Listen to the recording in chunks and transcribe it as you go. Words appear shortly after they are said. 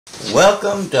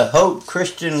Welcome to Hope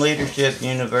Christian Leadership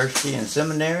University and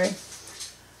Seminary.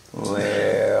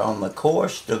 We're on the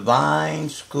course Divine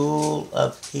School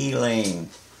of Healing.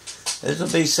 This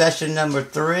will be session number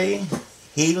 3,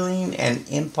 Healing and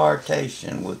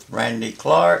Impartation with Randy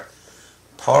Clark,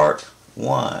 part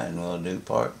 1. We'll do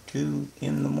part 2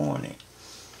 in the morning.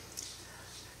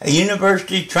 A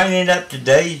university training up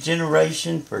today's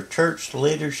generation for church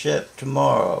leadership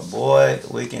tomorrow. Boy,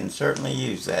 we can certainly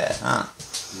use that, huh?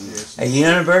 Yes. A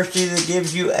university that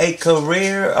gives you a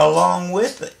career along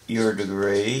with your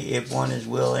degree if one is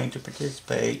willing to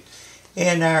participate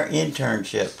in our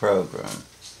internship program.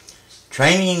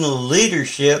 Training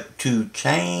leadership to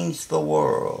change the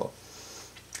world.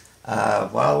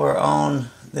 While we're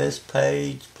on this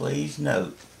page, please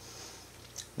note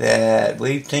that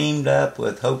we've teamed up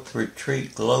with Hope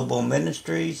Retreat Global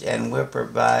Ministries and we're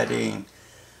providing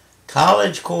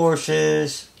college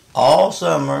courses all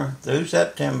summer through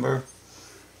September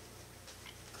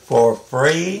for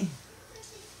free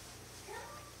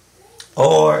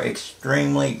or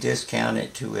extremely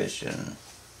discounted tuition.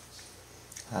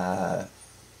 HCL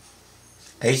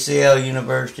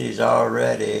University is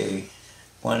already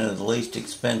one of the least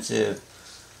expensive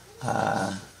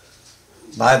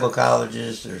Bible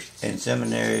colleges and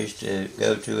seminaries to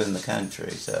go to in the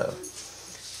country, so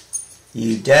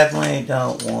you definitely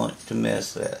don't want to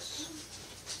miss this.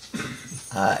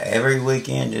 Every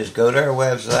weekend, just go to our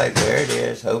website. There it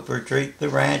is,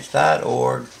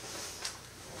 hoperetreattheranch.org.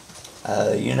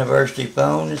 The university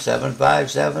phone is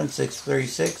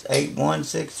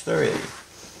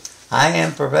 757-636-8163. I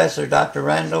am Professor Dr.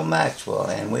 Randall Maxwell,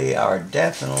 and we are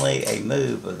definitely a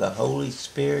move of the Holy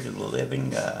Spirit of the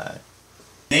living God.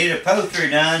 Need a poster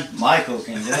done? Michael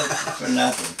can do it for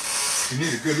nothing. You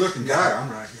need a good-looking guy. I'm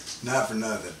right here. Not for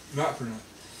nothing. Not for nothing.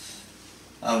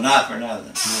 Oh, not for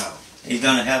nothing. No. He's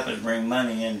going to help us bring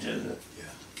money into the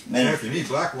ministry. If you need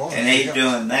black water. And he's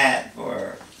doing that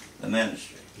for the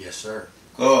ministry. Yes, sir.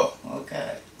 Cool.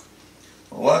 Okay.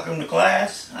 Well, welcome to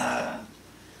class. I'm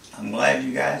glad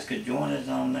you guys could join us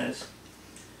on this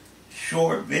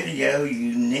short video.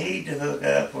 You need to hook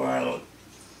up for our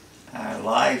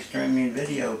live streaming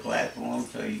video platform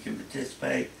so you can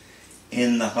participate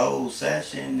in the whole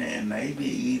session and maybe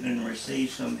even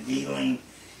receive some healing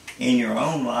in your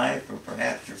own life or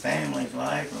perhaps your family's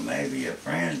life or maybe a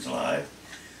friend's life.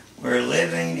 We're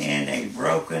living in a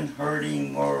broken,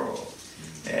 hurting world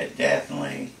that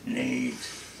definitely needs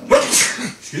some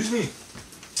Excuse me.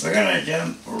 We're going to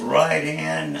jump right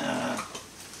in. I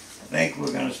think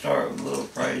we're going to start with a little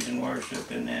praise and worship,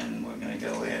 and then we're going to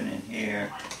go in and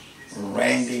hear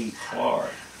Randy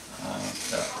Clark.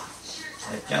 So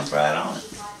let's jump right on it.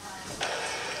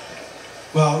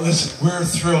 Well, listen, we're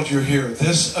thrilled you're here.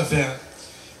 This event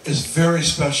is very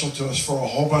special to us for a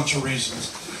whole bunch of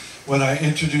reasons. When I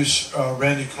introduce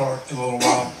Randy Clark in a little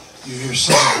while, you hear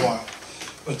some of why.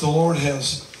 But the Lord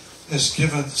has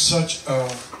given such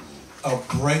a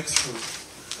breakthrough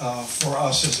for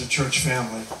us as a church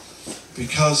family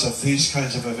because of these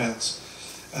kinds of events.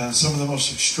 And some of the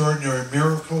most extraordinary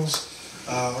miracles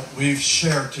we've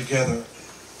shared together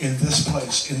in this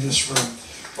place, in this room,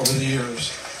 over the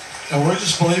years. And we're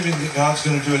just believing that God's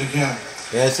going to do it again.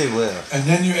 Yes, He will. And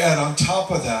then you add on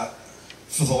top of that,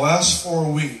 for the last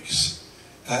 4 weeks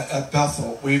at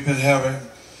Bethel, we've been having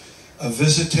a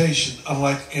visitation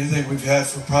unlike anything we've had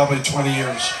for probably 20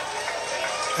 years.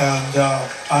 And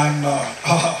I'm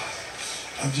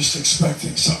just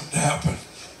expecting something to happen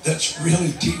that's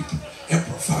really deep and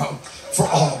profound for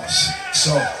all of us.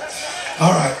 So,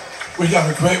 all right, we got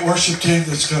a great worship team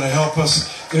that's going to help us.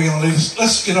 They're going to lead us.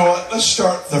 Let's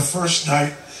start the first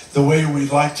night the way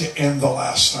we'd like to end the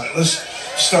last night. Let's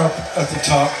start at the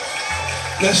top.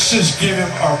 Let's just give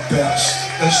Him our best.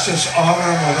 Let's just honor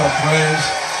Him with our praise.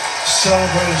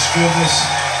 Celebrate His goodness.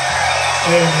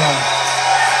 Amen.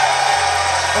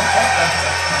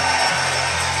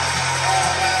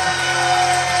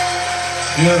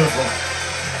 Beautiful.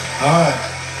 All right.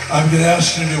 I'm going to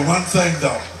ask you to do one thing,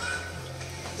 though.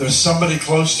 There's somebody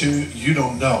close to you you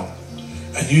don't know,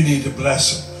 and you need to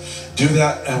bless them. Do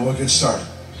that, and we'll get started.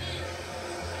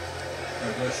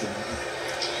 God bless you.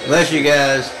 Bless you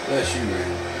guys. Bless you,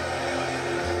 man.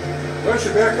 Bless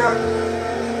you, Becca.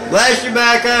 Bless you,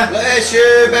 Becca. Bless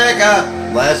you, Becca.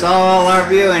 Bless all our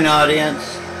viewing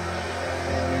audience.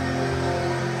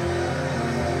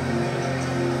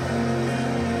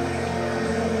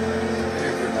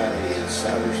 Everybody in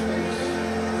cyberspace.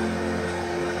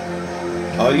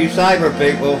 All you cyber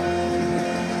people,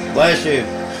 bless you.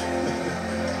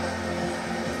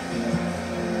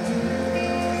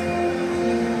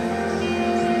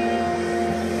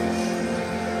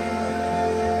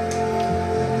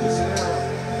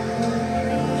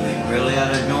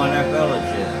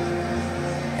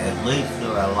 least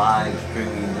through a live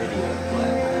streaming video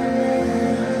platform.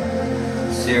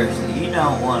 Seriously, you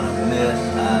don't want to miss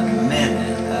a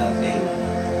minute of healing.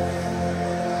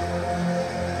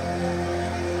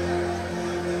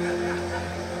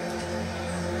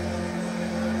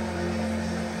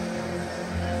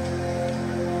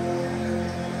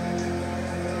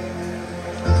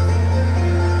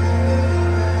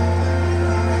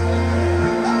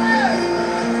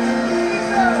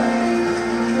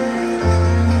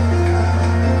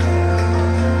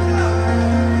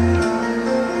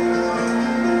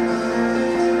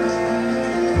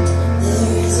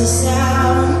 The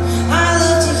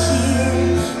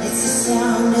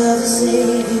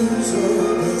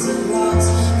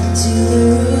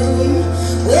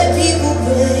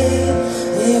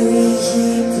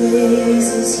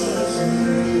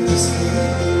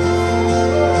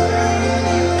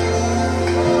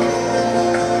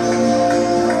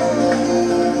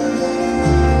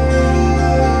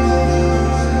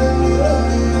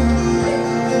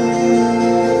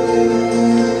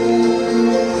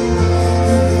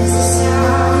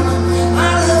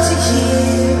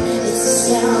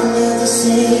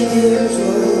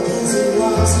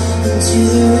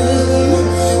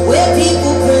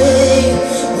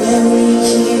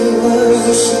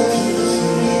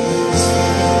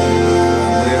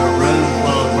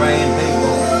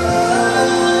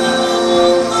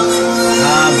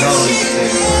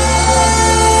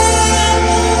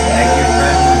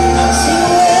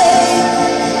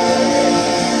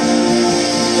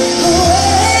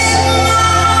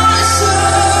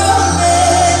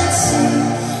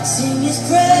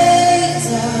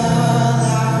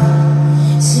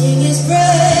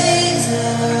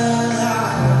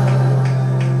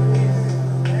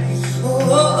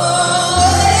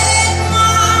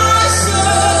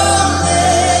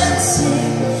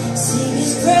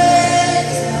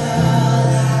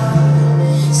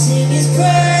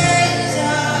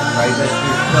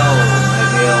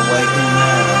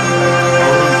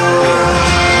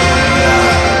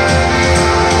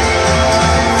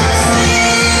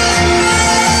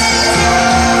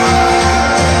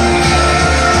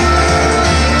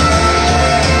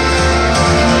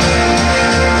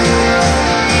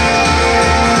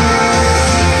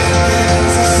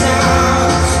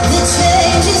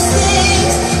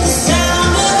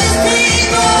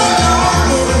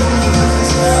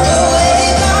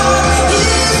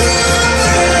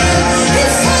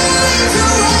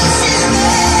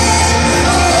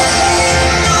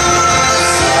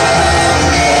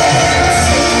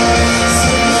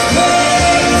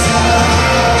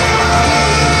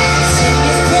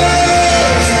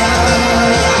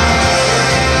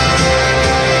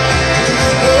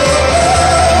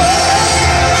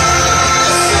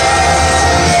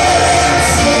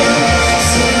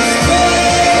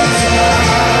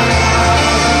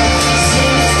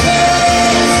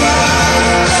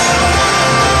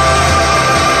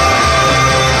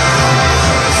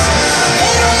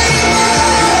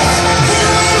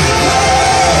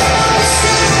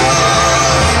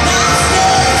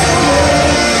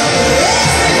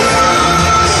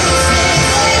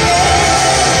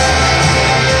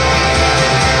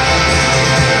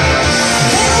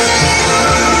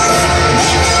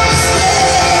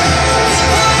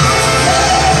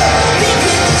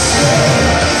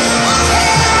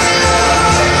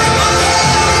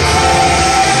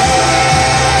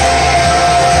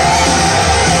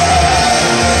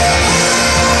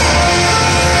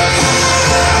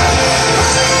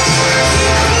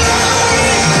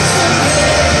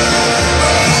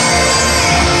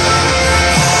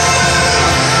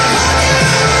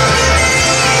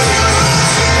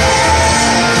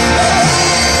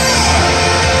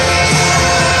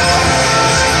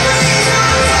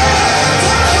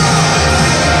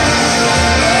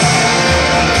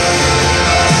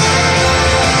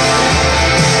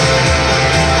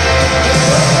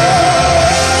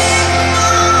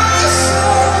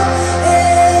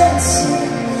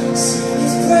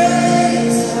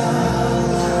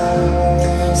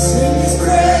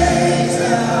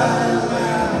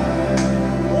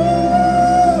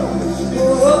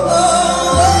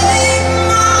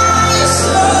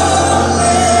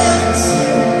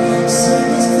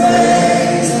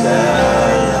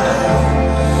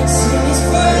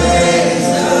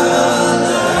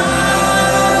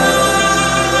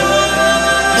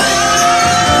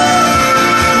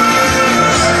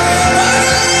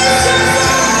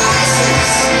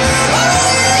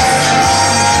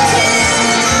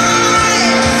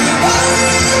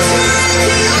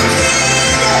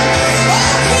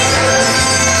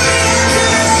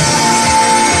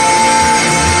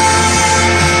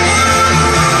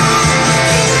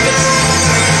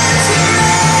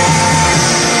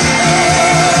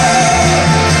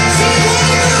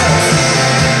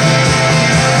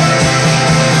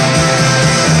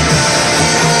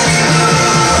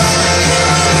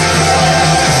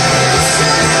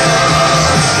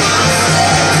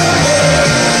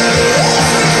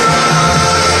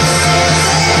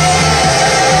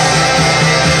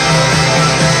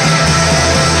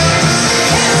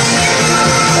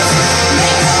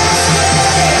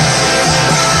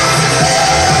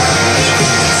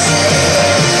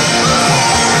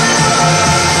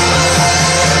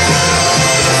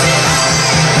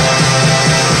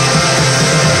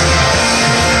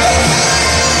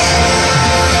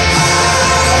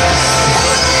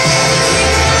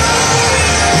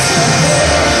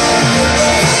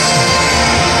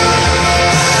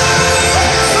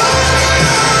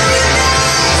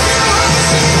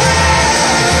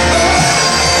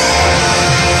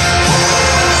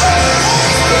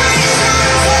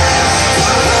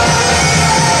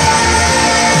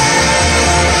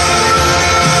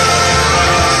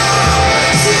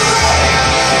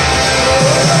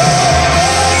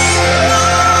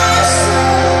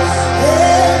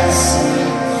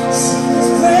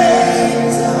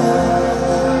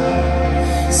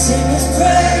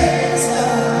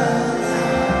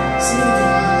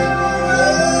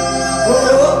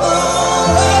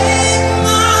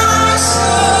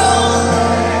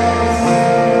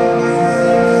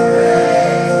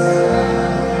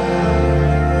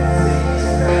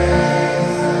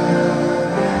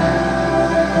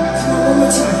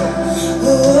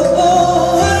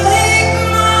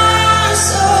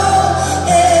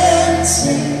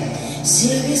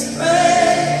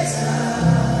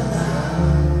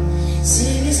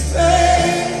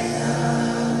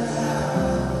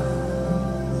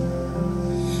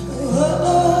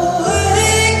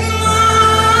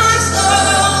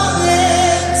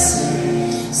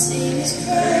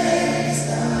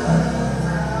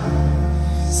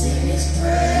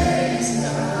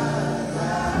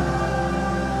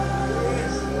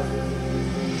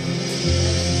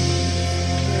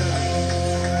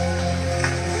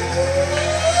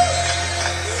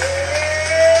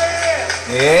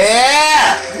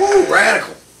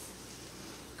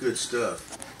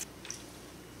stuff.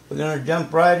 We're going to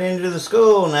jump right into the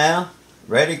school now.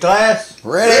 Ready, class?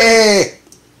 Ready!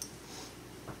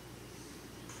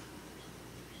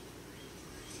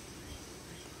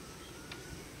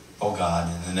 Oh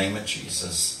God, in the name of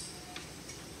Jesus,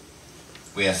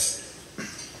 we ask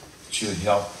that you would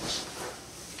help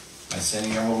by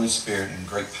sending your Holy Spirit in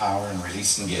great power and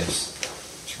releasing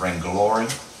gifts to bring glory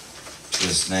to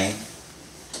His name.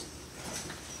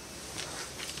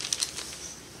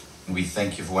 And we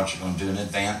thank you for what you're going to do in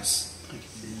advance.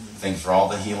 Thank you for all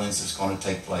the healings that's going to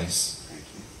take place.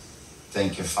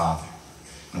 Thank you, Father.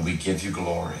 And we give you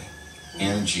glory.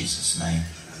 In Jesus' name.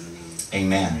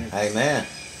 Amen. Amen.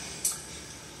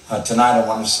 Tonight I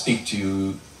want to speak to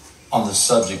you on the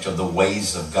subject of the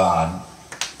ways of God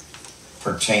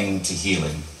pertaining to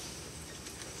healing.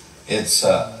 It's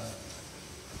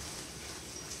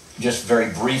just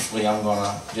very briefly, I'm going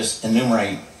to just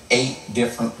enumerate 8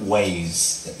 different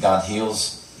ways that God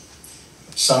heals.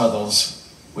 Some of those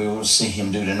we will see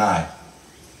Him do tonight.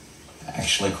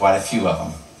 Actually, quite a few of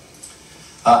them.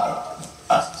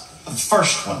 The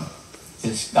first one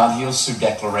is God heals through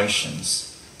declarations.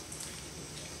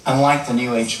 Unlike the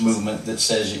New Age movement that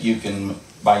says that you can,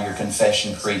 by your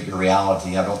confession, create your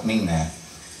reality, I don't mean that.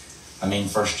 I mean,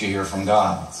 first you hear from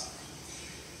God,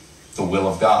 the will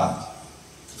of God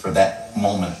for that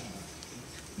moment.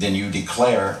 Then you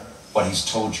declare what He's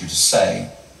told you to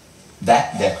say.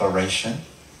 That declaration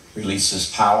releases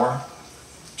power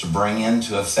to bring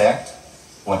into effect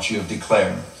what you have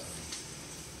declared.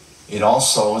 It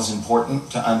also is important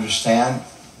to understand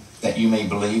that you may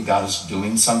believe God is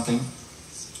doing something.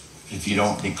 If you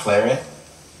don't declare it,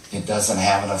 it doesn't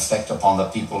have an effect upon the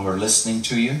people who are listening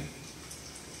to you.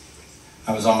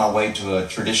 I was on my way to a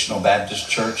traditional Baptist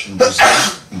church in Brazil.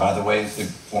 And by the way,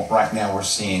 right now we're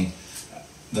seeing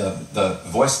the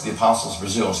Voice of the Apostles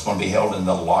Brazil is going to be held in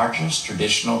the largest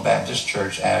traditional Baptist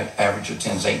church. Average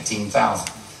attends 18,000.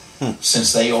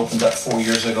 Since they opened up 4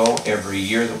 years ago, every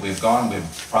year that we've gone, we've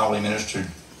probably ministered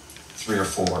 3 or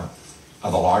 4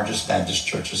 of the largest Baptist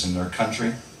churches in their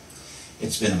country.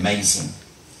 It's been amazing.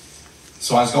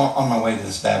 So I was going on my way to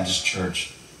this Baptist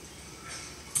church,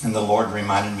 and the Lord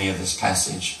reminded me of this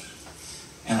passage.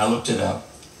 And I looked it up,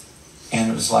 and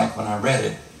it was like when I read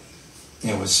it,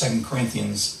 it was 2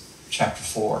 Corinthians chapter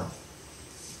 4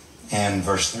 and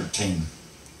verse 13.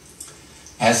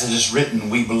 As it is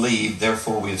written, we believe,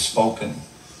 therefore we have spoken.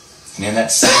 And in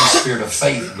that same spirit of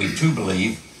faith, we too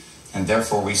believe, and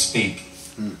therefore we speak.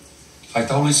 Like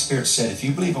the Holy Spirit said, if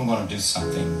you believe I'm going to do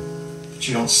something, but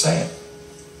you don't say it,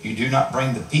 you do not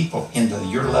bring the people into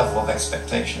your level of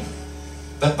expectation.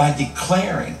 But by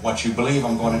declaring what you believe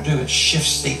I'm going to do, it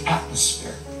shifts the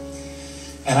atmosphere.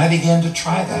 And I began to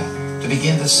try that, to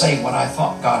begin to say what I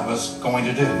thought God was going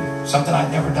to do, something I'd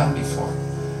never done before.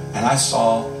 And I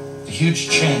saw a huge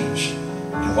change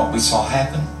in what we saw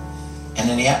happen and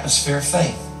in the atmosphere of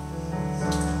faith.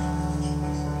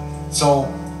 So,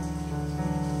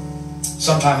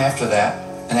 sometime after that,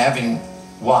 and having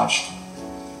watched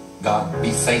God be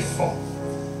faithful,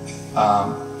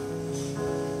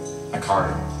 I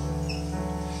carded.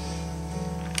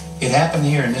 It happened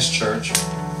here in this church.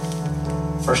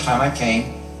 First time I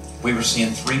came, we were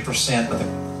seeing 3% of the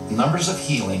numbers of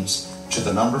healings to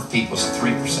the number of people is a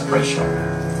 3% ratio.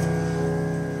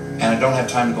 And I don't have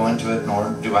time to go into it,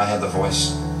 nor do I have the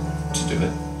voice to do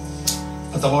it.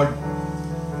 But the Lord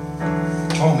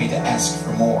told me to ask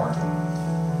for more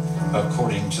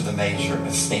according to the measure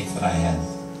of faith that I had.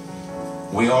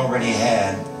 We already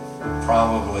had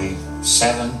probably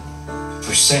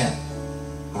 7%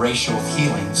 ratio of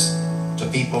healings to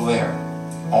people there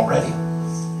already.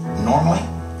 Normally,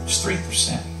 it's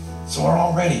 3%. So we're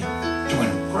already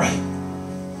doing great.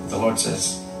 The Lord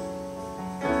says,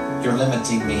 you're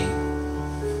limiting me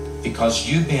because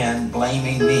you've been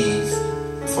blaming me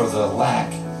for the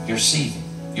lack you're seeing.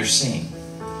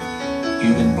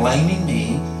 You've been blaming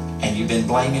me and you've been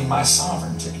blaming my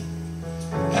sovereignty.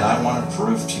 And I want to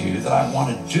prove to you that I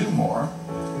want to do more,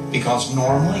 because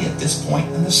normally at this point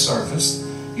in the service,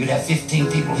 you'd have 15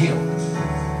 people healed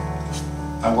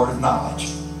by word of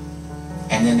knowledge.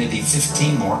 And then it'd be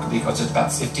 15 more because it's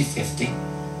about 50-50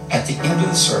 at the end of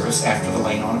the service after the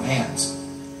laying on of hands.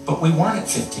 But we weren't at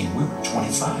 15, we were at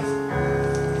 25.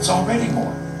 It's already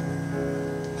more.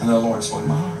 And the Lord spoke in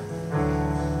my heart.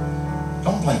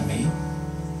 Don't blame me.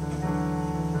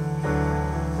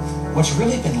 What's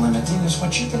really been limiting is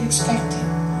what you've been expecting.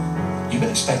 You've been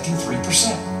expecting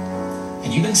 3%.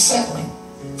 And you've been settling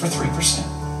for 3%.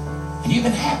 And you've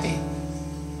been happy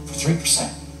for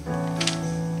 3%.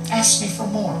 Ask me for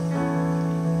more.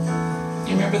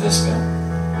 You remember this, Bill?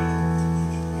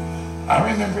 I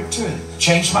remember it too. It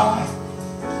changed my life.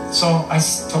 So I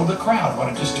told the crowd what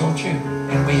I just told you.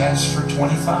 And we asked for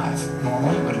 25.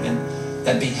 Normally it would have been,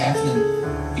 that'd be half and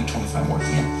then be 25 more at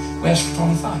the end. We asked for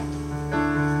 25.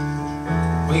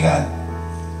 We got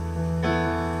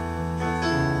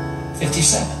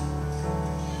 57.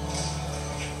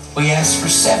 We asked for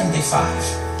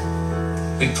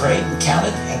 75. We prayed and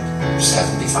counted, had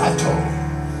 75 total.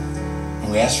 And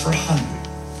we asked for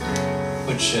 100,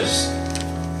 which is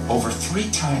over 3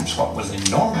 times what we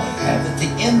normally have at the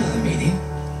end of the meeting.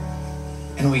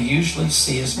 And we usually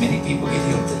see as many people get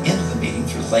healed at the end of the meeting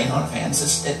through laying on of hands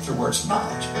as through words of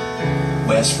knowledge.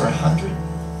 We asked for 100,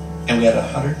 and we had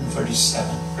 137.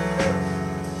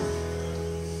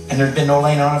 And there had been no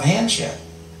laying on of hands yet.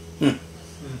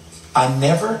 I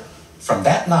never, from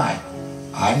that night,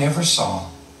 I never saw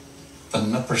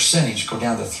the percentage go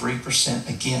down to 3%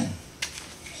 again.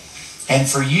 And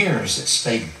for years, it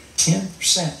stayed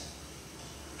 10%.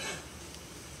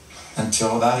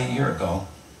 Until about a year ago,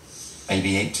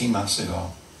 maybe 18 months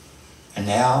ago. And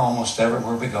now, almost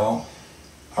everywhere we go,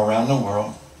 around the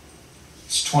world,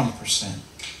 it's 20%.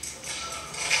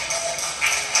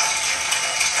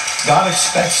 God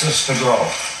expects us to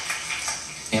grow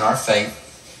in our faith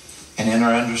and in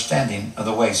our understanding of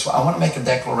the way. So I want to make a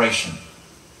declaration.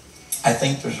 I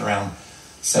think there's around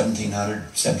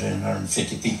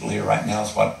 1,750 people here right now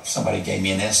is what somebody gave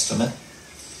me an estimate.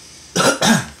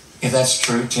 If that's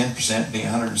true, 10% would be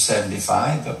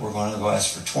 175, but we're going to go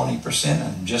ask for 20%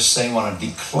 and just say, I want to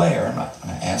declare, I'm not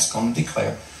going to ask, I'm going to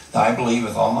declare that I believe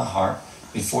with all my heart,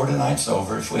 before tonight's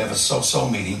over, if we have a so-so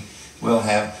meeting, we'll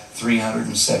have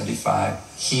 375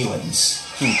 healings.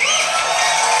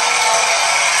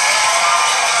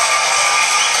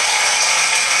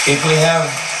 If we have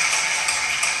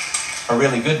a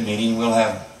really good meeting, we'll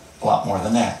have a lot more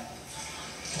than that.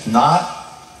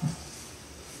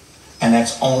 And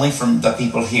that's only from the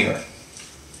people here.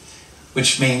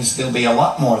 Which means there'll be a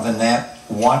lot more than that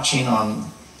watching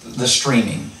on the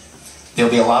streaming.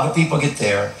 There'll be a lot of people get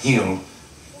there, healed.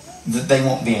 They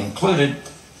won't be included.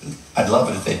 I'd love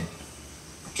it if they'd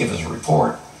give us a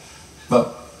report.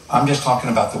 But I'm just talking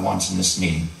about the ones in this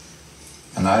meeting.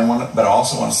 But I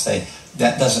also want to say,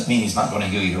 that doesn't mean he's not going to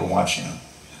heal you who are watching him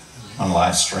on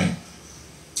live stream.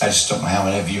 I just don't know how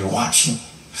many of you are watching,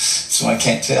 so I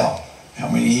can't tell how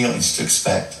many healings to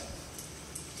expect.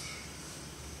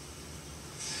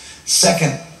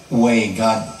 Second way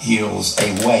God heals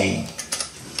a way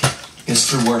is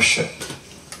through worship.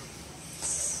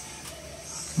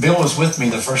 Bill was with me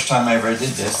the first time I ever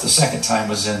did this. The second time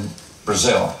was in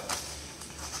Brazil.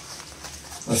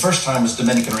 The first time was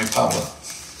Dominican Republic.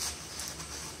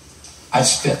 I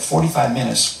spent 45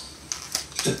 minutes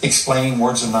explaining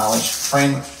words of knowledge,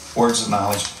 praying words of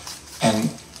knowledge, and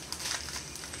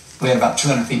we had about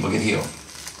 200 people get healed.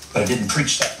 But I didn't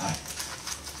preach that night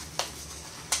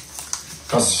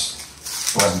because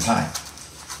there wasn't time.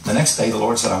 The next day, the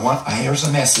Lord said, here's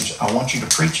a message. I want you to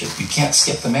preach it. You can't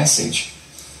skip the message.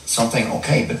 Something,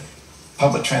 okay, but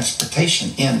public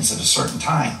transportation ends at a certain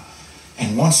time.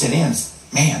 And once it ends,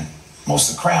 man, most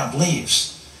of the crowd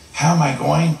leaves. How am I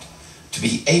going to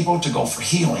be able to go for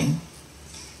healing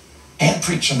and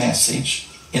preach a message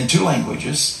in 2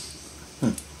 languages?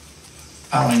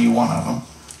 I only knew one of them.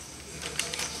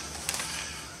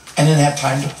 And then have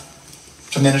time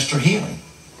to minister healing.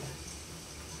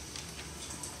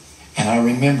 And I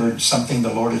remembered something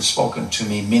the Lord had spoken to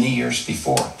me many years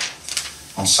before.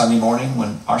 On Sunday morning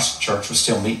when our church was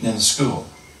still meeting in the school,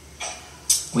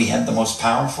 we had the most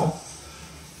powerful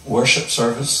worship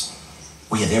service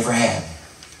we had ever had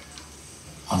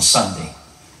on Sunday.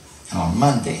 And on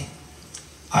Monday,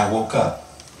 I woke up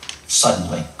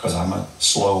suddenly, because I'm a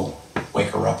slow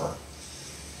waker-upper.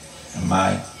 And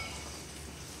my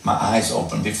eyes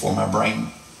open before my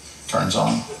brain turns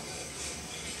on.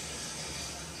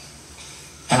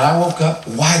 And I woke up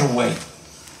wide awake,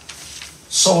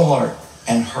 so alert,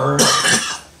 and heard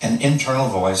an internal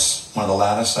voice, one of the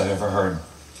loudest I've ever heard,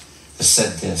 that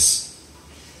said this.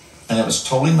 And it was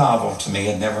totally novel to me.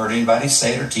 I'd never heard anybody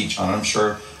say it or teach on it. I'm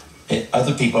sure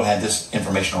other people had this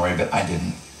information already, but I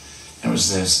didn't. And it was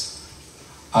this: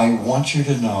 I want you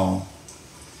to know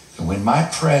that when my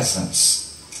presence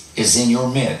is in your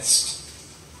midst,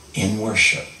 in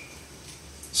worship,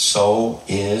 so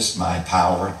is my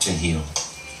power to heal.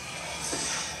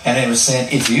 And it was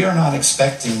saying, if you're not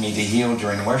expecting me to heal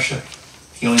during worship,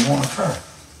 healing won't occur.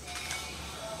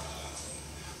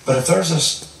 But if there's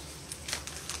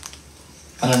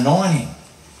an anointing,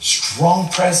 strong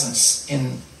presence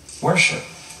in worship,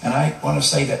 and I want to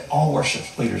say that all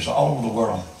worship leaders all over the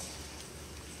world,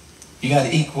 you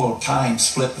got equal time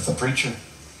split with the preacher.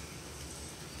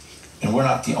 And we're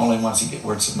not the only ones that get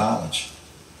words of knowledge.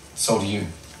 So do you.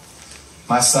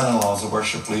 My son-in-law is a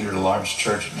worship leader at a large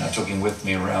church, and I took him with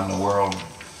me around the world.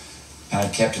 And I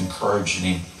kept encouraging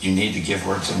him, you need to give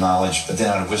words of knowledge. But then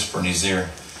I'd whisper in his ear,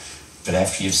 but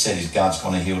after you've said God's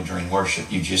going to heal during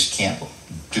worship, you just can't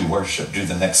do worship, do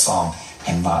the next song,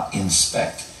 and not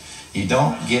inspect. You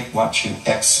don't get what you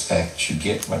expect, you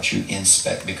get what you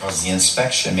inspect, because the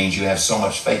inspection means you have so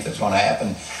much faith that's going to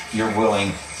happen, you're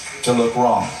willing to look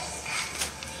wrong.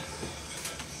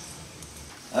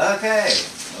 Okay,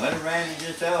 what did Randy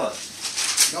just tell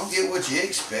us? You don't get what you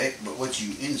expect, but what you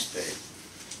inspect.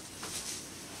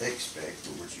 Expect,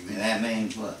 but what you And inspect. that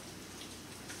means what?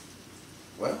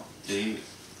 Well, Do you?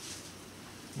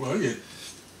 Well,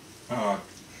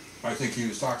 I think he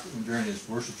was talking during his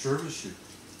worship service.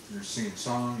 You're singing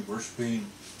songs, worshiping,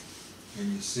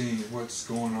 and you're seeing what's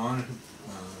going on.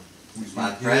 Who's My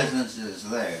being healed. presence is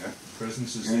there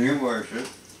Presence is in there. your worship.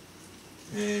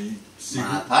 And you see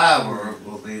My who- power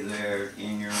will be there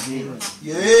in your healing.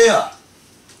 yeah,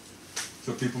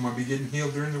 So people might be getting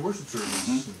healed during the worship service.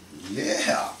 Mhm.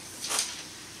 yeah.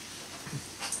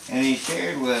 And he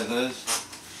shared with us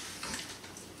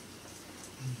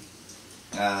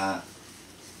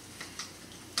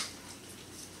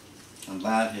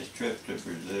about his trip to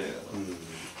Brazil.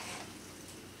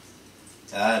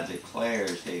 God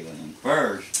declares healing.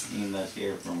 First, you must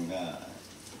hear from God.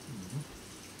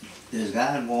 Does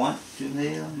God want to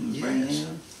heal and bring Yes.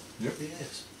 healing?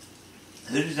 Yes.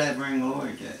 Who does that bring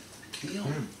glory to?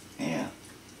 Him. Yeah.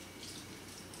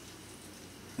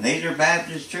 These are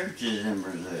Baptist churches in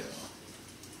Brazil.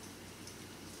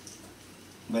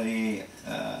 But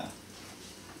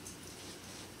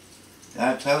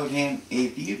I told him,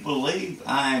 if you believe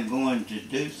I am going to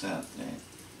do something,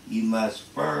 you must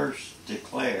first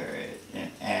declare it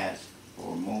and ask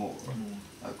for more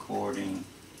according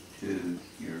to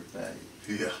your faith.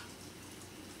 Yeah.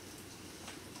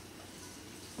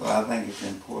 Well, I think it's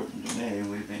important to me.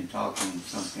 We've been talking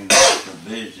something about the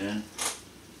vision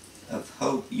of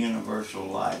Hope Universal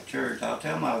Life Church. I'll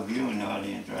tell my viewing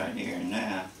audience right here and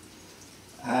now,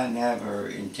 I never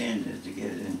intended to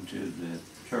get into the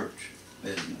church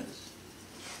business.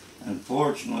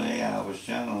 Unfortunately, I was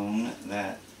shown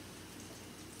that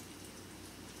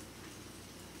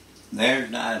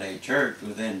there's not a church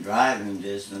within driving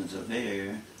distance of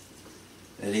here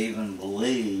that even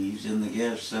believes in the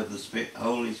gifts of the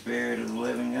Holy Spirit of the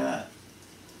living God.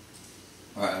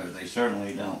 Or they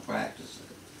certainly don't practice it.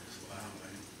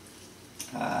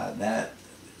 That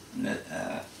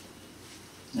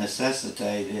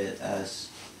necessitated us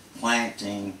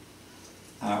planting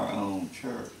our own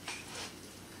church.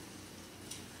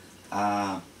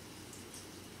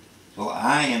 So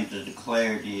I am to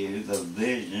declare to you the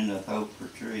vision of Hope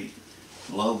Retreat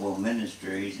Global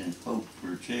Ministries and Hope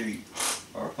Retreat,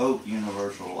 or Hope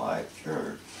Universal Life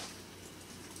Church.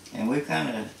 And we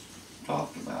kind of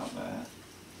talked about that.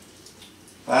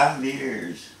 5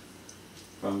 years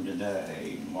from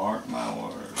today, mark my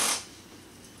words,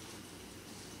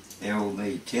 there will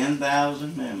be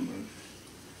 10,000 members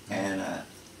and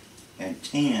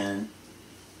 10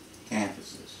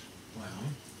 campuses. Wow.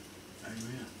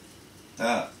 Amen.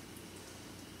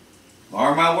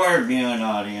 Mark my word, viewing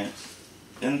audience,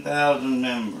 10,000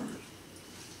 members,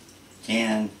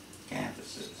 10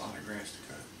 campuses. A lot of grass to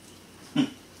cut.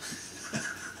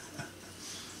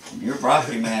 Your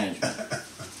property management.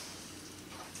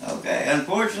 Okay,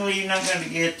 unfortunately you're not going to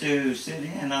get to sit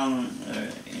in on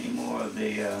any more of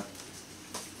the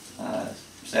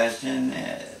session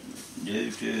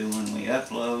due to when we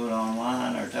upload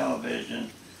online or television,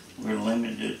 we're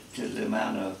limited to the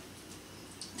amount of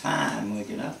time we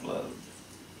can upload.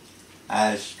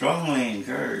 I strongly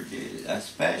encourage you,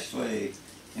 especially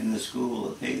in the School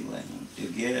of Healing, to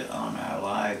get on our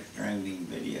live streaming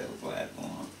video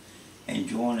platform and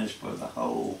join us for the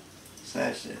whole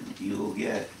session. You will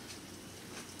get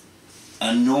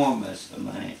enormous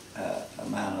amount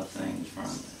of things from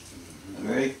it.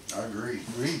 Agree? I agree.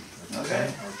 Agreed.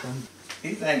 Okay. I'll come. A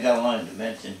few things I wanted to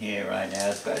mention here right now,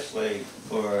 especially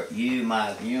for you,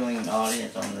 my viewing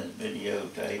audience on this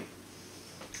videotape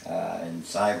in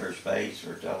cyberspace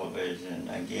or television.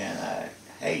 Again, I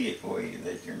hate it for you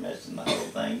that you're missing the whole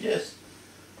thing. Just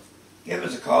give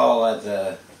us a call at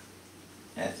the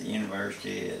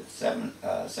university at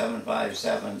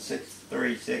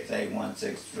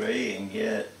 757-636-8163 and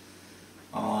get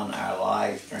on our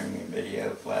live streaming video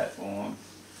platform.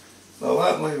 But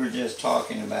what we were just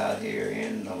talking about here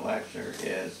in the lecture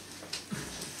is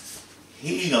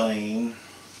healing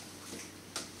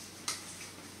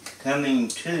coming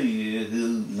to you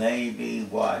who may be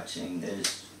watching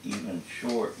this even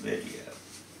short video.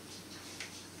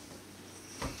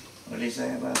 What did he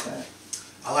say about that?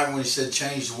 I like when he said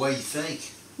change the way you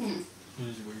think. Change the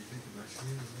way you think about it.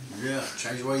 Yeah,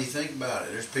 change the way you think about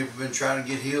it. There's people been trying to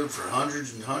get healed for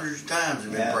hundreds and hundreds of times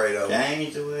and been prayed over.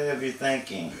 Change the way of your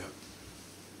thinking.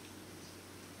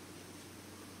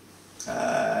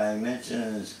 Yeah. He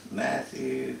mentions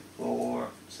Matthew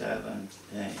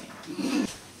 4:17.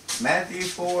 Matthew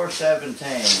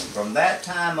 4:17. From that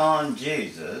time on,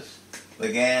 Jesus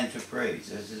began to preach.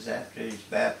 This is after he's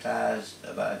baptized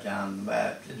by John the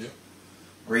Baptist. Yep.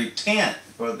 Repent,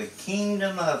 for the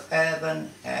kingdom of heaven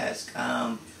has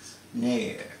come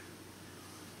near.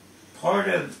 Part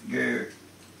of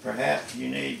perhaps you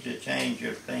need to change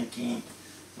your thinking,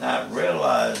 not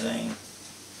realizing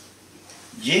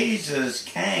Jesus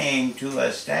came to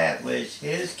establish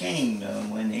his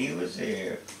kingdom when he was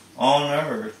here on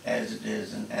earth as it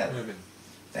is in heaven.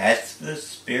 That's the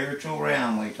spiritual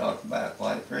realm we talk about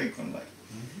quite frequently.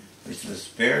 It's the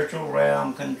spiritual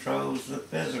realm controls the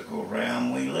physical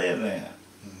realm we live in.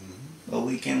 But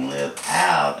we can live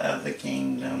out of the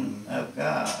kingdom of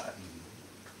God.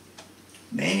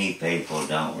 Many people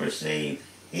don't receive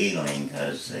healing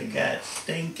because they got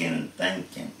stinking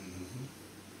thinking.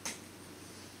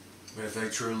 But if they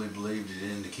truly believed it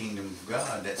in the kingdom of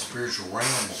God, that spiritual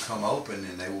realm will come open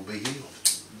and they will be healed.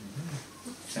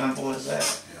 Simple as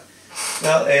that. Yeah.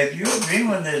 So if you're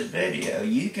viewing this video,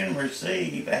 you can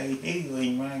receive a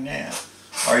healing right now.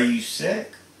 Are you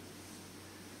sick?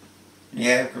 Do you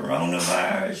have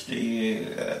coronavirus? Do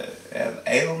you have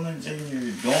ailments in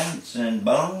your joints and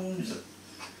bones?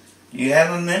 Do you have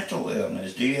a mental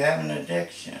illness? Do you have an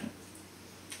addiction?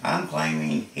 I'm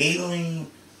claiming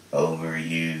healing over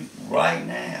you right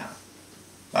now.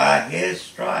 By his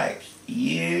stripes,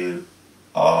 you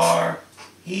are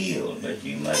healed, but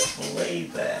you must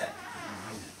believe that.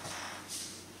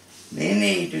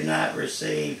 Many do not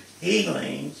receive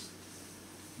healings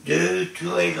due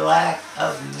to a lack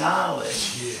of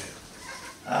knowledge.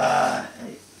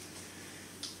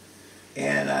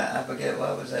 And I forget,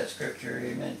 what was that scripture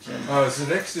he mentioned? Oh, it's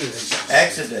in Exodus.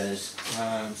 Exodus.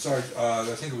 Sorry, I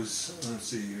think it was, let's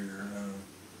see here,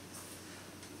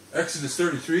 Exodus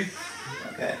 33.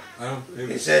 Okay. It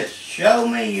It says, show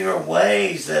me your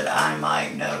ways that I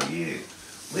might know you.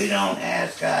 We don't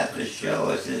ask God to show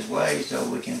us his ways so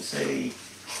we can see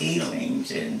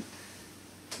healings and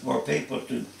for people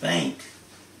to think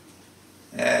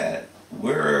that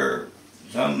we're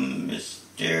some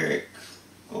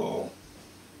mystical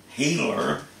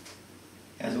healer.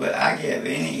 As well, I give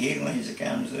any healings that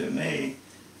comes to me,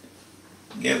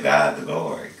 give God the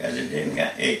glory, because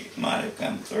it might have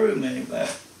come through me,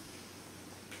 but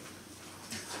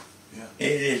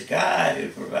it is God who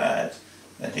provides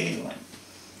the healing.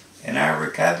 In our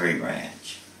recovery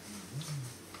branch,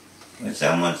 when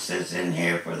someone sits in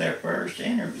here for their first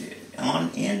interview on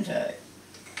intake,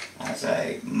 I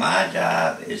say, my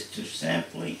job is to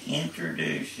simply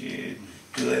introduce you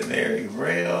to a very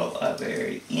real, a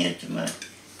very intimate,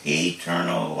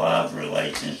 eternal love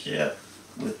relationship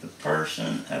with the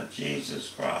person of Jesus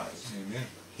Christ. Amen.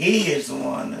 He is the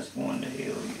one that's going to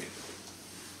heal you.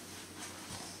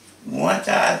 Once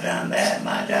I've done that,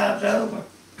 my job's over.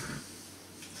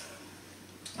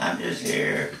 I'm just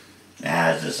here now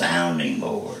as a sounding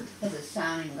board. Is it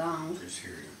sounding gone? Just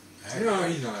hear you. No,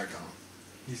 he's not gone.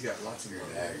 He's got lots of You're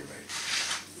work. aggravated.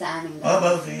 Sounding Well,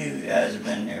 gone. both of you guys have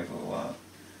been there for a while.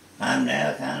 I'm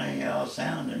now kind of y'all's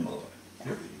sounding board.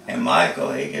 And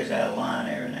Michael, he gets out of line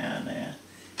every now and then.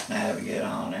 And I have to get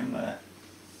on him, I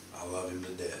love him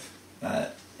to death.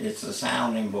 but it's the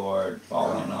sounding board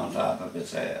falling on top of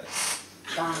his head.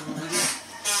 Gone.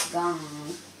 Gone.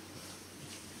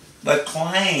 But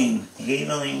claim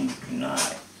healing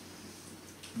tonight.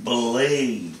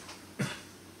 Believe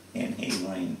in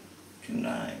healing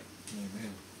tonight.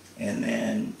 Amen. And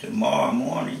then tomorrow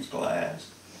morning's class,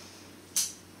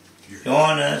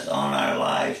 join us on our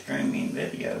live streaming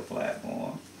video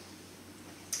platform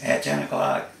at 10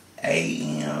 o'clock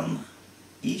a.m.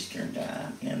 Eastern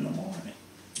Time in the morning.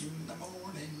 In the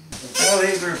morning. So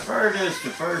he referred us to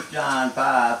 1 John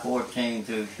 5:14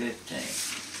 through 15.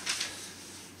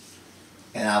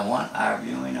 And I want our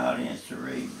viewing audience to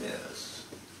read this.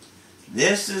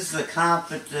 This is the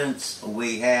confidence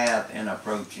we have in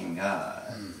approaching God.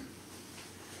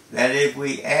 That if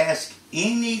we ask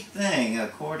anything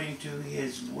according to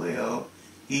his will,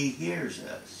 he hears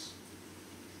us.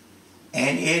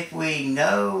 And if we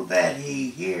know that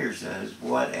he hears us,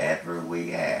 whatever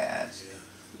we ask,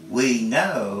 we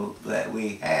know that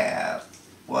we have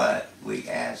what we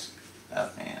ask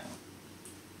of him.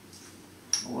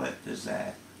 What does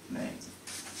that mean?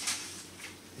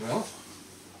 Well,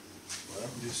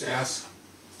 just ask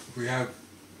if we have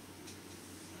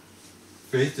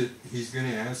faith that He's going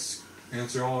to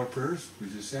answer all our prayers. We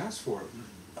just ask for it.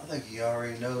 I think He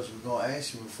already knows we're going to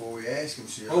ask Him before we ask Him.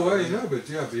 So Oh, well, you know, but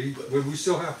we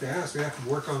still have to ask. We have to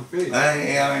work on faith. Well,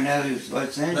 he already knows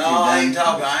what's in No, you. I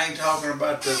ain't talking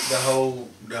about the whole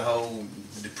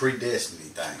predestiny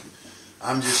thing.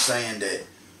 I'm just saying that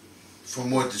from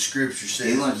what the Scripture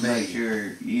says He wants to to me. make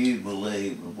sure you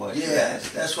believe what you're Yeah,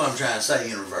 asking. that's what I'm trying to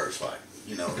say in reverse. Like,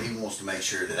 you know, He wants to make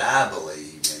sure that I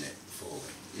believe in it fully.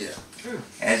 Yeah.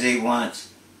 As he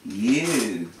wants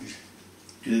you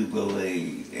to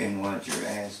believe in what you're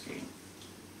asking.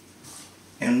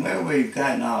 And where we've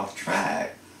gotten off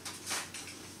track,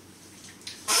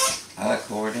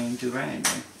 according to Randy,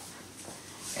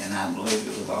 and I believe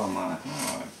it with all my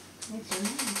heart,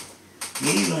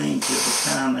 healing to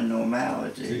become a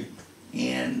normality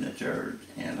in the church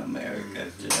in America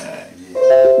today.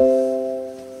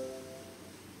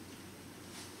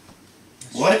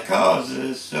 What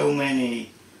causes so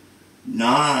many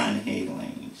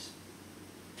non-healings?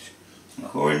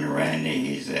 According to Randy,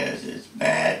 he says it's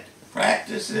bad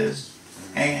practices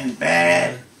and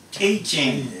bad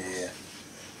teaching.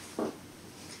 Yeah.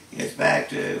 It's back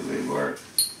to, we work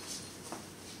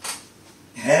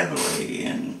heavily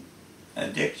in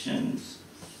addictions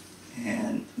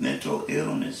and mental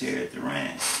illness here at the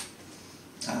ranch,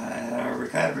 at our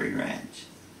recovery ranch.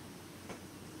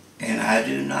 And I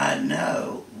do not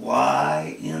know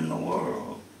why in the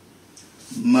world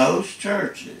most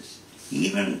churches,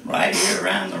 even right here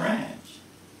around the ranch,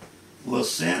 will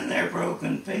send their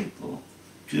broken people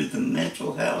to the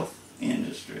mental health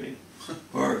industry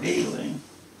for healing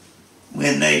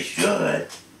when they should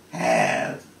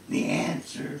have the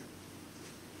answer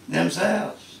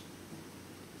themselves.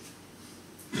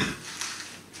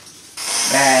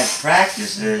 Bad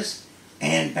practices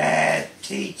and bad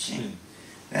teaching.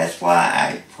 That's why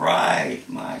I pride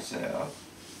myself,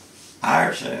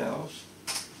 ourselves,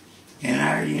 in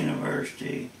our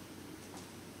university,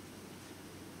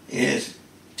 is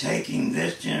taking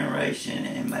this generation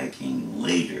and making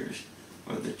leaders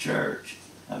for the church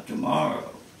of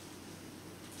tomorrow.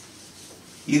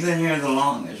 You've been here the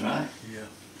longest, right? Yeah.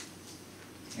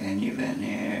 And you've been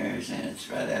here since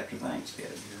right after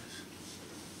Thanksgiving.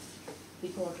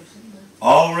 Before December.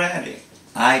 Already,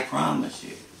 I promise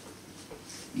you,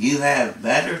 you have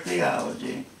better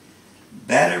theology,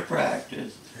 better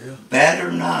practice,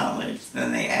 better knowledge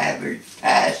than the average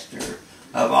pastor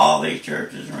of all these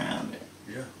churches around it.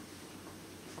 Yeah.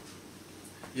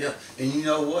 Yeah, and you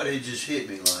know what? It just hit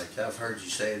me like, I've heard you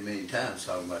say it many times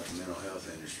talking about the mental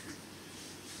health industry.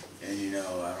 And you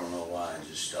know, I don't know why it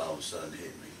just all of a sudden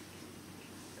hit me.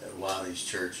 Why these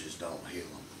churches don't heal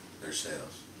them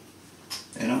themselves.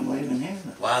 They don't believe in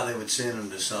heaven. Why they would send them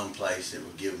to some place that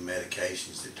would give them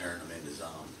medications that turn them into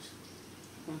zombies.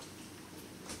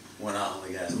 When I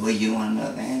only got Well, you want to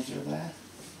know the answer to that?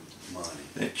 money.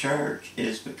 The church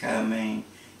is becoming,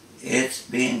 it's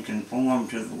being conformed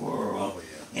to the world Oh,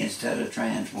 yeah. instead of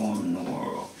transforming the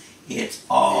world. It's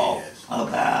all Yes.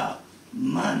 about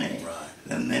money. Right.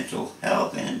 The mental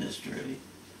health industry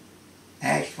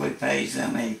actually pays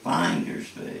them a finder's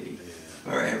fee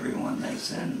for everyone they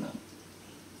send them.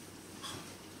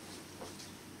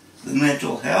 The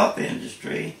mental health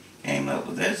industry came up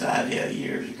with this idea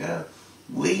years ago.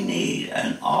 We need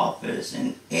an office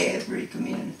in every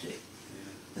community.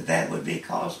 But that would be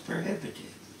cost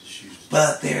prohibitive.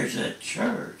 But there's a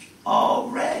church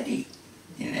already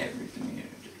in every community.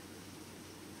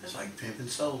 It's like pimping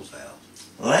souls out.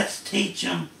 Let's teach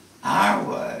them our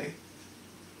way,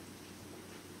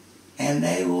 and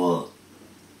they will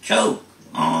choke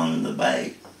on the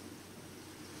bait.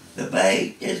 The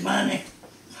bait is money.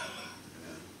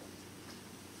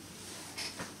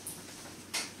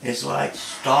 It's like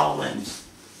Stalin's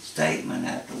statement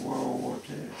after World War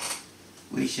II.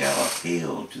 We shall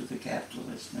appeal to the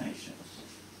capitalist nations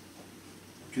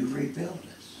to rebuild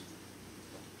us.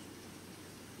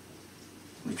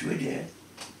 Which we did.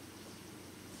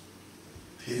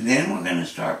 And then we're going to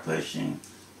start pushing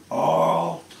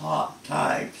all top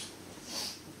types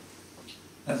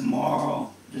of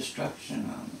moral destruction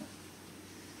on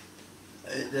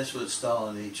them. That's what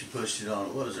Stalin he pushed it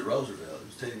on. What was it, Roosevelt? It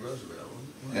was Teddy Roosevelt,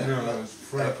 wasn't it? Yeah. No, it was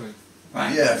Franklin.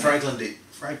 Right? Yeah, Franklin D.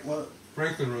 Frank what?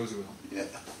 Franklin Roosevelt. Yeah,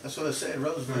 that's what I said, No,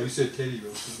 Roosevelt. you said Teddy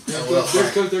Roosevelt. Oh, well,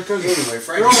 They're cousins. Anyway, They're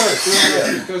Franklin. all right.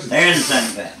 They're cousins. They're in the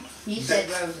same family. He said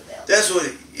Roosevelt. That's what,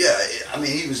 I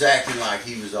mean, he was acting like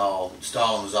he was all,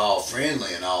 Stalin was all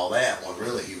friendly and all that, when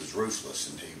really he was ruthless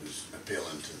and he was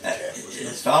appealing to the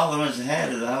capitalists. Stalin was the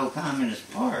head of the whole Communist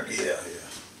Party. Yeah.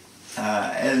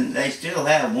 And they still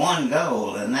have one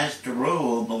goal, and that's to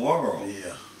rule the world.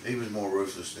 Yeah, he was more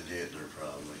ruthless than Hitler,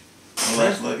 probably. Well,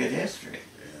 let's look at history.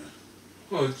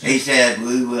 Well, He said,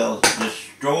 we will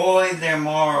destroy their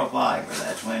moral fiber.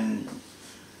 That's when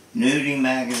nudie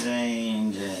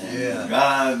magazines and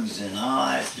drugs and all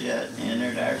that shit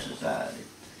entered our society.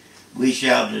 We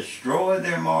shall destroy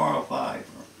their moral fiber.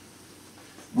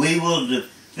 We will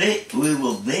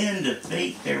then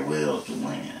defeat their will to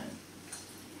win.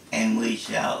 And we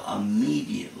shall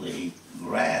immediately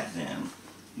grab them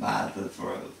by the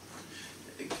throat.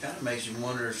 It kind of makes you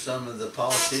wonder if some of the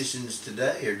politicians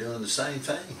today are doing the same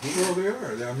thing. Well, they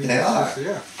are. I mean, They are. Just,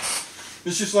 yeah.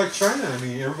 It's just like China. I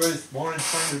mean, everybody wanted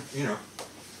China, you know.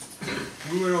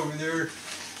 We went over there,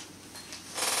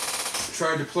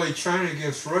 tried to play China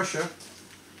against Russia.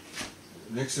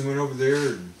 Nixon went over there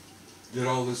and did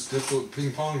all this difficult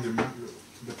ping-pong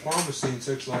diplomacy and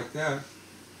such like that.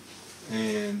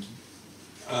 And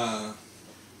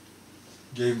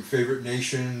gave them favorite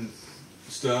nation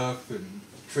stuff and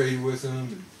trade with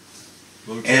them.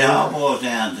 And It all boils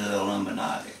down to the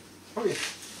Illuminati. oh, yeah.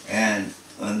 And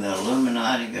when the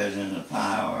Illuminati goes into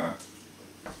power,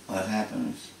 what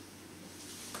happens?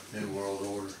 New World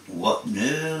Order. What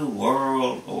New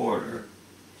World Order?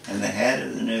 And the head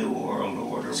of the New World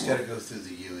Order. It's got to go through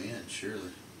the UN,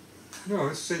 surely. No,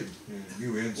 it's Satan. Yeah,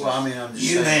 UN's Well, I mean, I'm just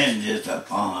saying. UN just a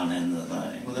pawn in the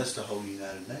thing. Well, that's the whole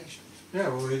United Nations. yeah,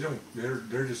 well, they don't.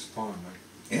 They're just a pawn. Like,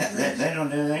 Yeah, they don't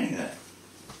do anything.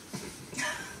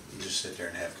 You just sit there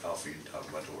and have coffee and talk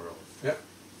about the world.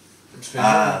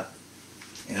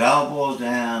 It all boils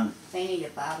down. They need a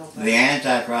Bible verse. The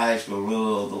Antichrist will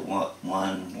rule the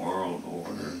one world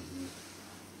order.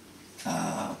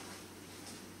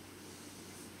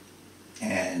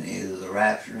 And either the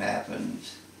rapture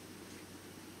happens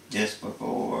just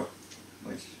before,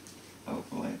 which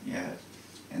hopefully, yes,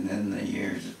 and then the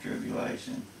years of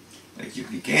tribulation. But if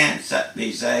you can't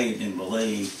be saved and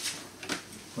believe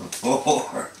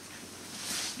before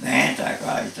the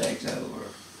Antichrist takes over,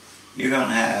 you're going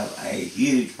to have a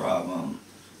huge problem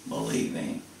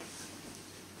believing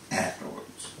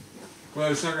afterwards.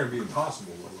 well, it's not going to be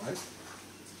impossible, though, right?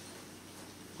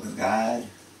 With God,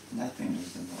 nothing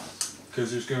is impossible.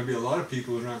 Because there's going to be a lot of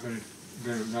people who are not going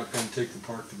to take the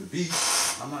part to the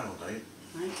beast. I'm not going to take it.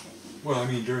 I ain't taking it. Well, I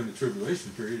mean, during the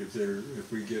tribulation period,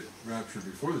 if we get raptured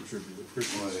before the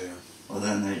tribulation. Well, yeah. Well,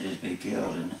 then they'd just be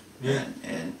killed Yeah.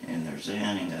 and their sin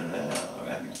and go to hell,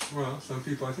 right? Well, some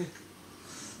people, I think,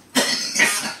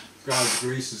 God's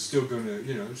grace is still going to,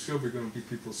 there's still going to be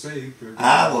people saved.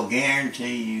 I will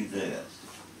guarantee you this.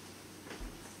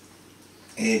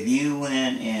 If you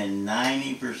went in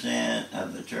 90%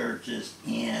 of the churches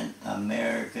in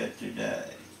America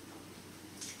today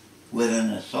with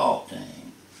an assault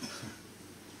team,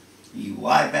 you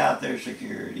wipe out their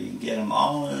security and get them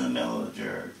all in the middle of the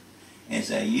church and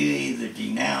say, you either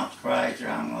denounce Christ or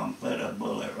I'm going to put a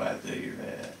bullet right through your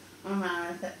head.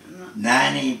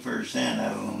 90%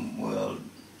 of them will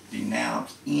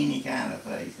denounce any kind of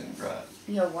faith in Christ.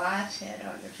 Your wife's head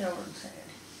or your children's head.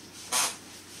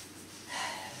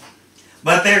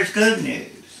 But there's good news.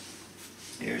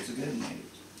 Here's the good news.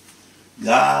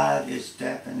 God is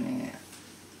stepping in.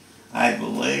 I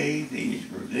believe He's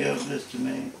revealed this to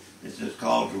me. This is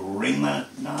called Rhema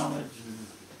knowledge,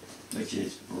 which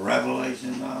is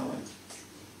revelation knowledge.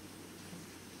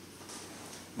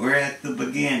 We're at the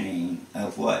beginning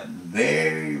of what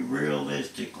very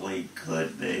realistically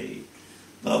could be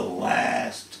the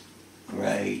last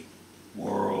great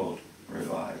world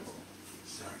revival.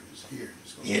 Sorry, it's here.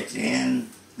 It's in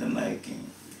the making.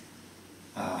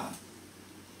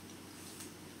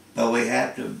 But we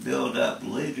have to build up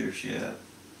leadership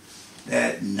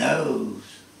that knows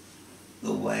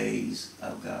the ways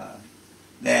of God,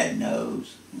 that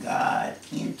knows God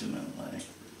intimately,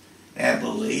 that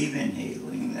believe in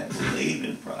healing, that believe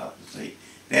in prophecy,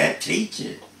 that teach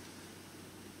it.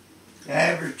 The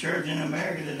average church in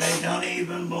America today don't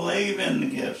even believe in the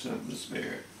gifts of the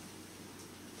Spirit.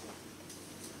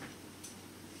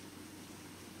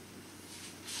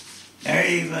 There are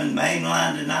even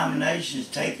mainline denominations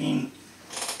taking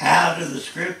out of the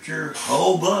Scripture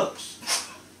whole books.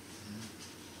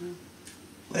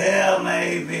 Well,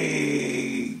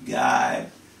 maybe God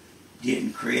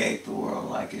didn't create the world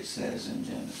like it says in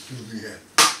Genesis. Yeah.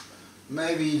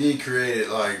 Maybe He did create it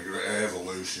like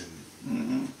evolution.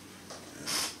 Mm-hmm.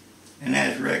 And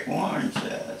as Rick Warren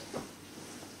says,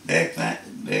 the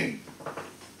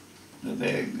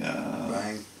big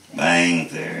Bang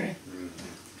Theory.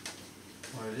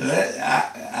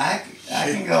 I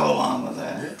can go along with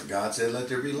that. Yeah, God said, "Let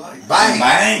there be light." Bang!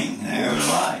 Bang! There was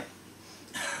light.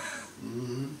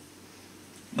 Mm-hmm.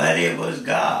 But it was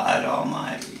God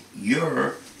Almighty,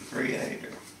 your Creator.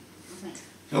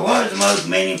 So what is the most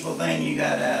meaningful thing you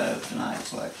got out of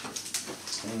tonight's lecture?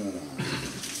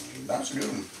 That's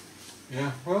good.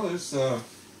 Yeah, well, it's, I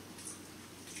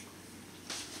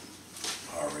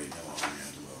already know how I'm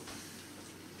going to look.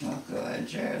 Well, go ahead and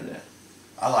share that.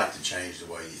 I like to change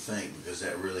the way you think because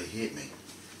that really hit me.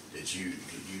 That you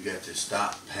got to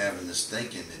stop having this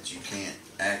thinking that you can't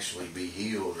actually be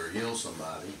healed or heal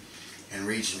somebody, and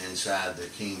reaching inside the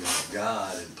kingdom of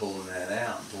God and pulling that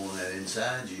out and pulling that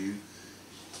inside you.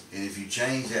 And if you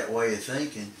change that way of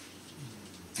thinking,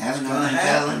 Haven't gonna I been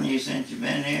happen. telling you since you've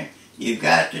been here? You've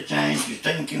got to change your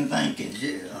thinking.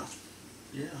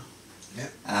 yeah.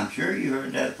 I'm sure you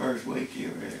heard that first week you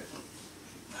were here.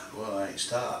 Well, I ain't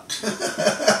stopped.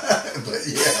 But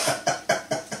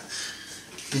yeah.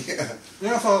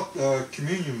 Yeah, I thought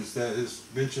communion was that, is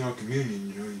mention on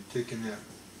communion, you know, you're taking that,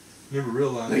 never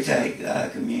realized. We take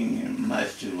communion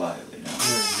much too lightly, don't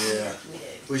we? Yeah.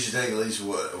 We should take at least,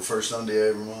 first Sunday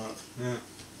every month? Yeah.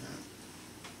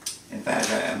 In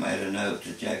fact, I made a note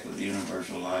to check with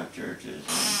Universal Life Churches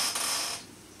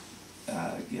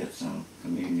and get some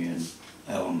communion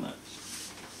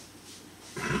elements.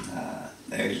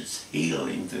 There's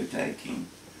healing through taking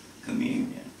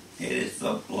communion. It is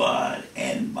the blood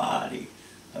and body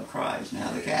of Christ.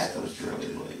 Now, the Catholics really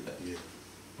believe that. Yeah.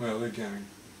 Well, they kind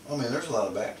of, I mean, there's a lot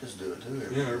of Baptists do it too.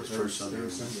 yeah, First Sunday.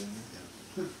 every Sunday.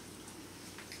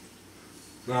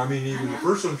 But I mean, even the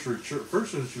first century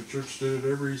church did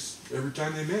it every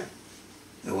time they met.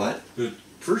 The what? The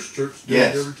first church did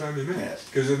Yes. it every time they met. Yes.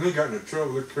 Because then they got into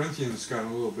trouble. The Corinthians got a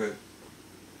little bit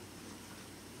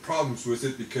problems with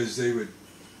it because they would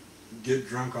get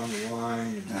drunk on the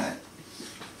wine Right.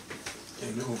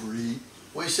 and overeat.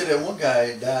 Well, you said that one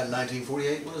guy died in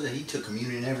 1948. What was it? He took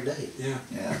communion every day. Yeah.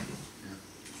 Yeah.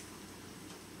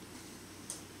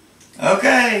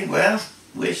 Okay, well,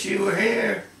 wish you were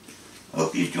here.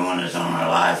 Hope you join us on our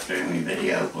live streaming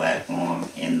video platform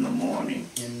in the morning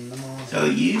In the morning. so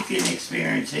you can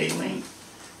experience healing.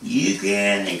 You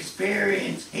can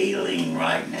experience healing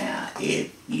right now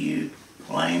if you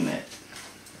claim it.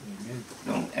 Amen.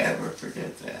 Don't ever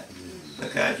forget that,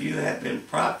 because you have been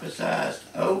prophesied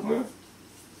over.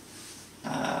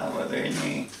 Were there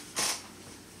any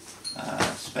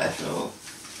special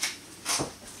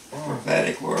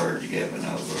prophetic words given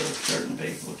over certain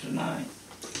people tonight?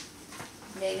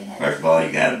 David had First of all,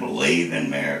 you got to believe in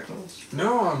miracles.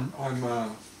 No,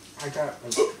 I got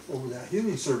over that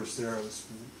healing service there. I was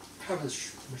having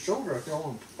my shoulder. I fell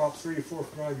on about 3 or 4 or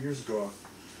 5 years ago. I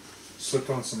slipped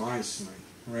on some ice and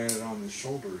I ran it on the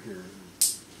shoulder here.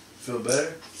 Feel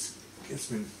better? It's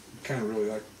been kind of really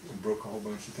like I broke a whole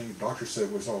bunch of things. The doctor said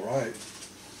it was all right,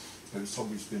 but it's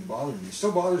always been bothering me. It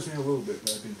still bothers me a little bit,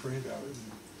 but I've been praying about it.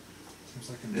 Seems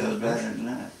like I'm Feels better than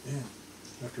that.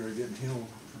 Yeah, after I get healed,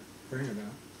 praying about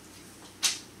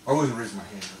it. I wasn't raising my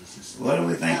hand. I was just. What do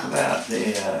we think about the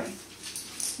when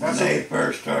That's they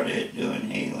first started doing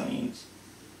healings?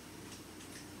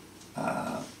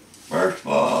 First of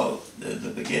all, the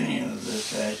beginning of the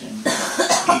session,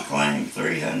 he claimed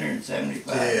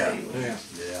 375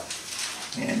 healings. Yeah.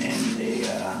 Yeah. And in the,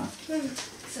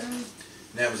 so And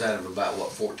that was out of about,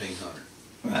 what, 1,400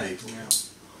 right, people?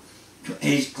 Yeah.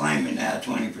 he's claiming now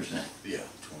 20% Yeah,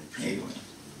 20%. healing.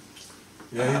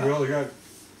 Yeah, he really got.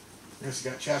 I guess he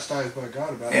got chastised by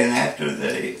God about And it. after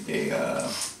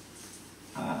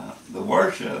the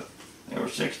worship, there were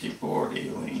 64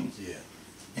 healings. Yeah.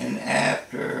 And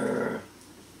after,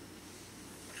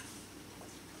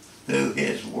 through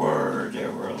his word, there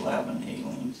were 11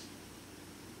 healings.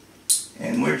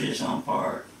 And we're just on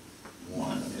part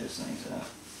one of this thing's up.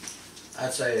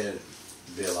 I'd say it'd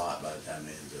be a lot by the time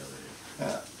it ends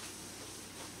up.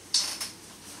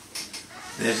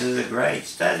 This is a great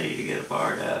study to get a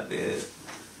part of if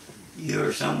you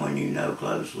or someone you know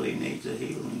closely needs a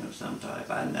healing of some type.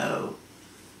 I know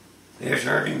there's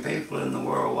hurting people in the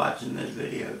world watching this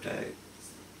videotape.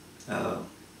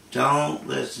 Don't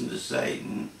listen to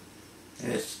Satan.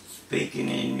 It's speaking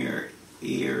in your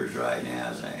ears right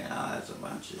now saying, oh, that's a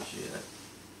bunch of shit.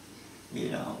 You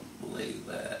don't believe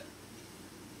that.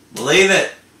 Believe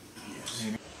it.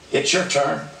 It's your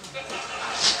turn.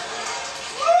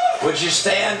 Would you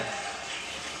stand?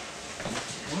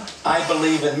 I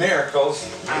believe in miracles.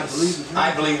 I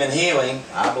believe in healing.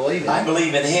 I believe I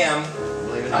believe in him.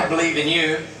 I believe in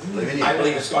you. I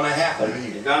believe it's going to happen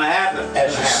It's going to happen.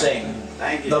 as you sing.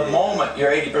 Thank you. The moment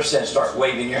you're 80%, start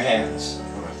waving your hands.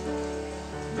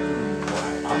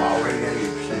 I'm already at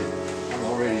 80%. I'm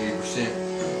already 80%.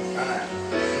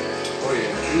 Oh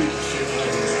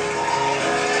yeah.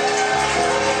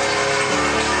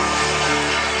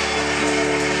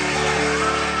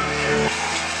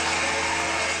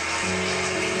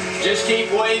 Just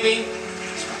Keep waving.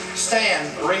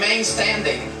 Stand. Remain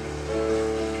standing.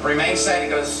 Remain standing.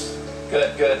 Goes.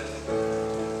 Good, good.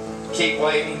 Keep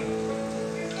waving.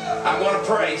 I'm going to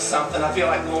pray something. I feel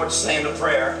like the Lord's saying a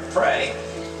prayer. Pray.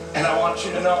 And I want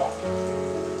you to know.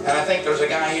 And I think there's a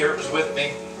guy here who was with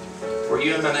me. Were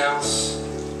you in the house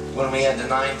when we had the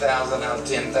 9,000 out of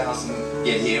 10,000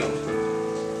 get healed?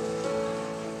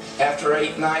 After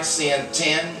 8 nights, seeing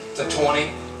 10 to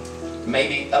 20,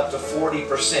 maybe up to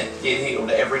 40% get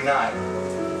healed every night.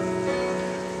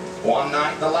 One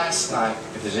night, the last night.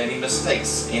 If there's any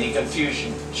mistakes, any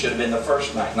confusion, it should have been the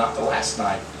first night, not the last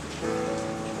night.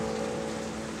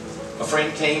 A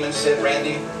friend came and said,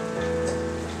 Randy,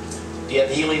 you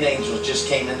have healing angels just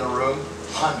came in the room.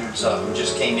 Hundreds of them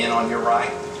just came in on your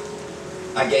right.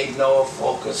 I gave no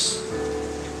focus.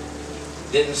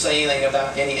 Didn't say anything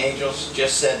about any angels.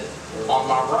 Just said, on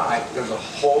my right, there's a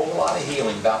whole lot of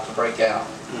healing about to break out.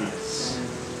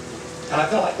 And I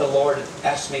felt like the Lord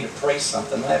asked me to pray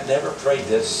something. I've never prayed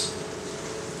this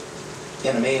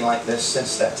in a meeting like this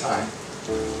since that time.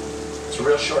 It's a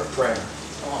real short prayer.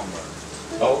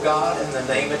 Oh God, in the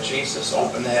name of Jesus,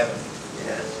 open heaven.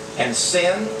 Yes. And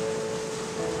send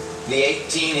the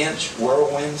 18-inch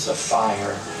whirlwinds of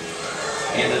fire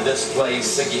into this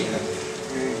place again.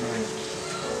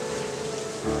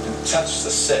 And touch the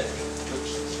sick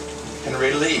and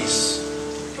release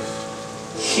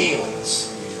healings.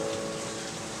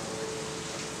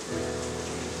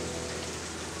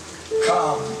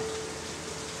 Come,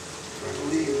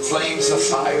 flames of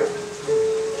fire.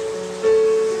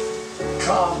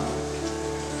 Come,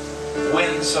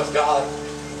 winds of God.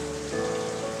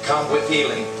 Come with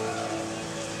healing.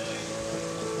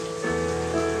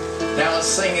 Now let's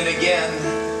sing it again.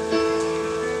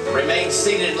 Remain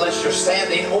seated unless you're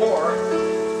standing, or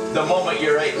the moment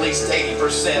you're at least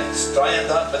 80%, stand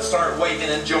up and start waving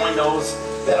and join those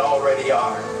that already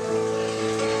are.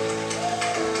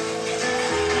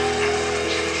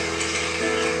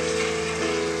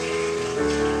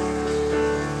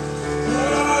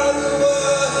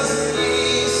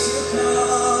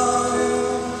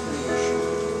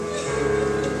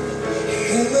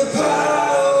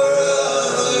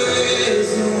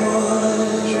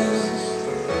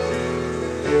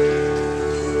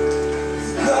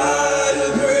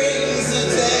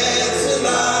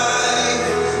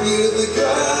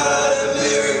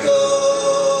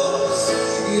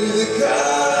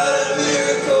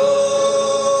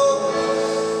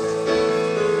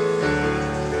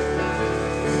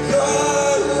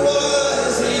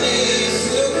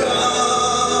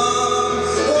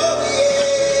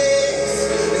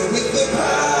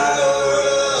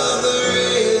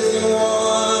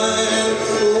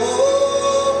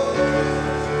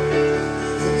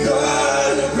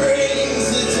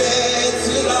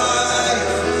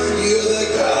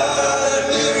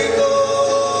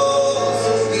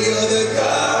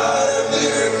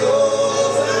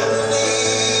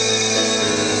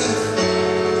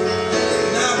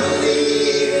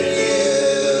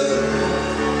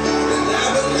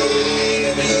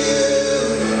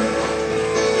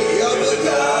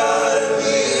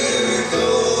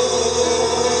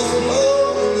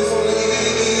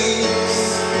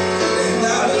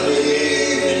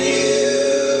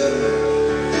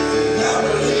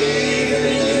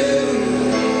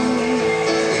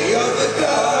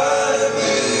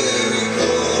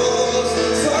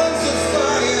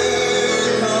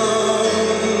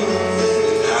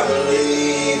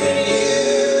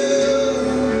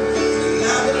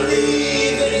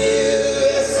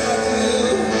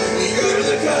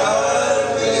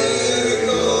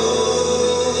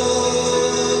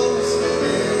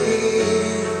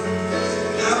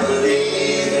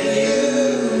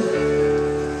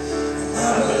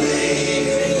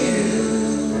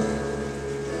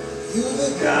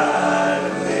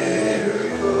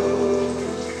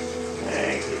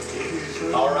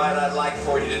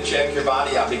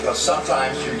 Because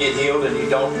sometimes you get healed and you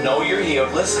don't know you're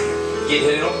healed. Listen, get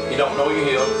healed, you don't know you're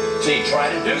healed, so you try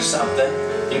to do something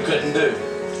you couldn't do.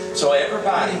 So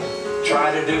everybody,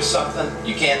 try to do something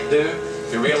you can't do.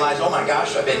 If you realize, oh my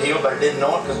gosh, I've been healed, but I didn't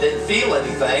know it because I didn't feel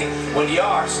anything. When you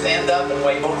are, stand up and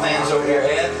wave both hands over your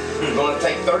head. We're going to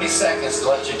take 30 seconds to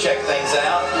let you check things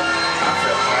out.